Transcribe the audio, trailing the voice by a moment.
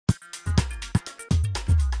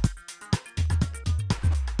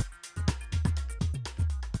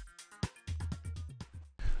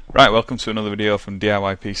Right, welcome to another video from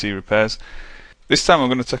DIY PC Repairs. This time I'm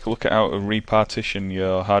going to take a look at how to repartition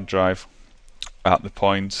your hard drive at the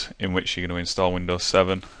point in which you're going to install Windows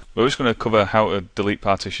 7. We're just going to cover how to delete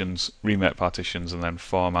partitions, remake partitions, and then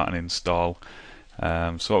format and install.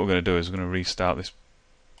 So what we're going to do is we're going to restart this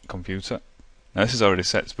computer. Now this is already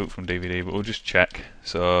set to boot from DVD, but we'll just check.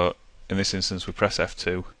 So in this instance we press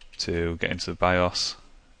F2 to get into the BIOS,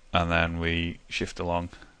 and then we shift along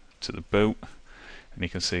to the boot. And you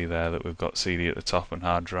can see there that we've got CD at the top and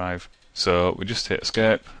hard drive. So we just hit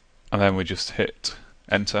escape, and then we just hit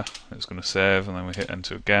enter. It's going to save, and then we hit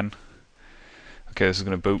enter again. Okay, this is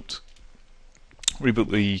going to reboot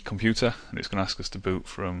the computer, and it's going to ask us to boot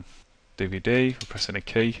from DVD. We press any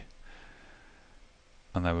key,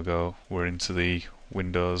 and there we go. We're into the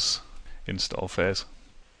Windows install phase.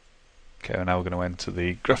 Okay, and now we're going to enter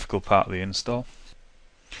the graphical part of the install.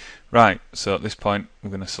 Right, so at this point we're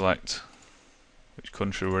going to select which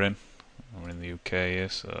country we're in. We're in the UK here,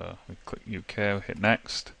 so we click UK, we hit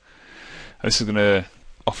next. And this is going to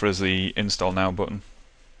offer us the install now button,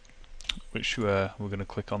 which we're going to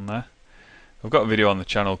click on there. I've got a video on the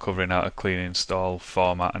channel covering how to clean, install,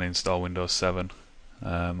 format and install Windows 7.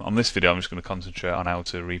 On this video I'm just going to concentrate on how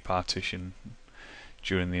to repartition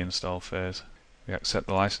during the install phase. We accept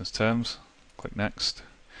the license terms, click next,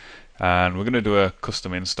 and we're going to do a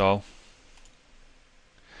custom install.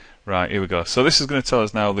 Right, here we go. So this is going to tell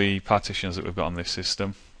us now the partitions that we've got on this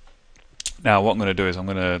system. Now what I'm going to do is I'm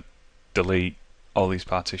going to delete all these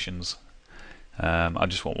partitions. I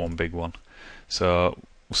just want one big one. So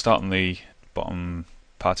we'll start on the bottom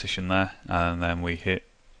partition there, and then we hit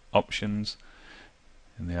options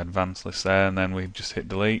in the advanced list there, and then we just hit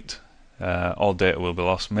delete. All data will be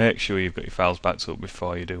lost. Make sure you've got your files backed up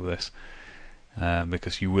before you do this,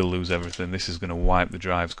 because you will lose everything. This is going to wipe the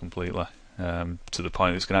drives completely. To the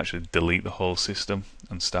point it's going to actually delete the whole system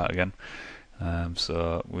and start again.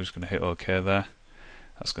 So we're just going to hit OK there.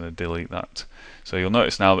 That's going to delete that. So you'll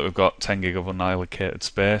notice now that we've got 10 gig of unallocated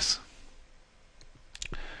space.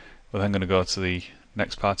 We're then going to go to the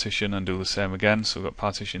next partition and do the same again. So we've got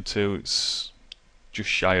partition 2, it's just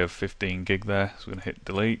shy of 15 gig there. So we're going to hit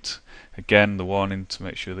delete. Again, the warning to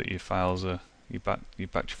make sure that your files are you backed your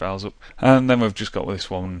files up. And then we've just got this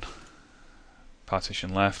one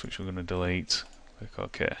partition left, which we're going to delete. Click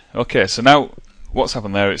OK. Okay, so now what's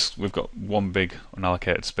happened there is we've got one big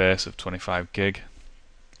unallocated space of 25 gig,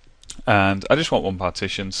 and I just want one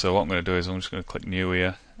partition. So what I'm going to do is I'm just going to click new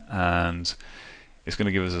here, and it's going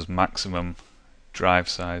to give us maximum drive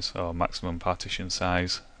size or maximum partition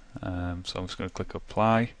size. So I'm just going to click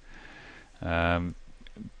apply.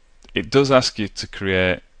 It does ask you to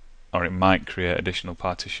create, or it might create, additional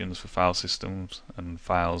partitions for file systems and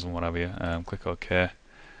files and whatever you. Click OK.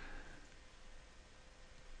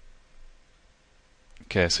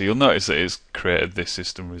 Okay, so you'll notice that it's created this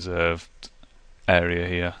system reserved area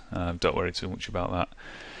here. Don't worry too much about that.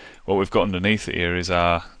 What we've got underneath it here is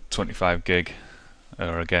our 25 gig,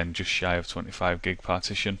 or again just shy of 25 gig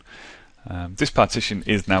partition. This partition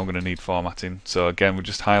is now going to need formatting, so again we'll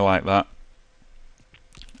just highlight that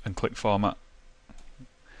and click format,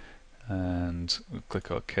 and we'll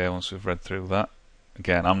click OK once we've read through that.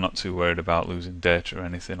 Again, I'm not too worried about losing data or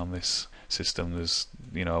anything on this system. There's,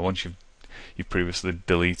 once you've previously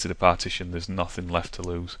deleted a partition, there's nothing left to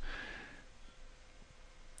lose.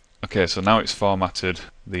 Okay, so now it's formatted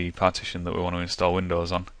the partition that we want to install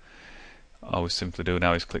Windows on. All we simply do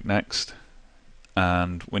now is click next,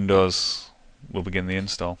 and Windows will begin the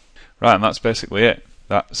install. Right, and that's basically it.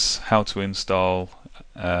 That's how to install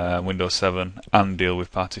Windows 7 and deal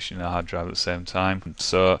with partitioning a hard drive at the same time.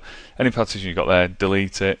 So any partition you've got there,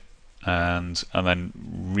 delete it, and then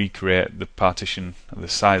recreate the partition, the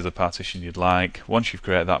size of the partition you'd like. Once you've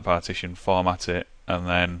created that partition, format it, and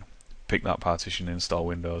then pick that partition and install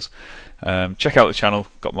Windows. Check out the channel,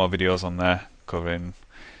 got more videos on there covering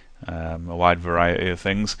a wide variety of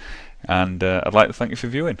things, and I'd like to thank you for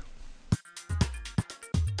viewing.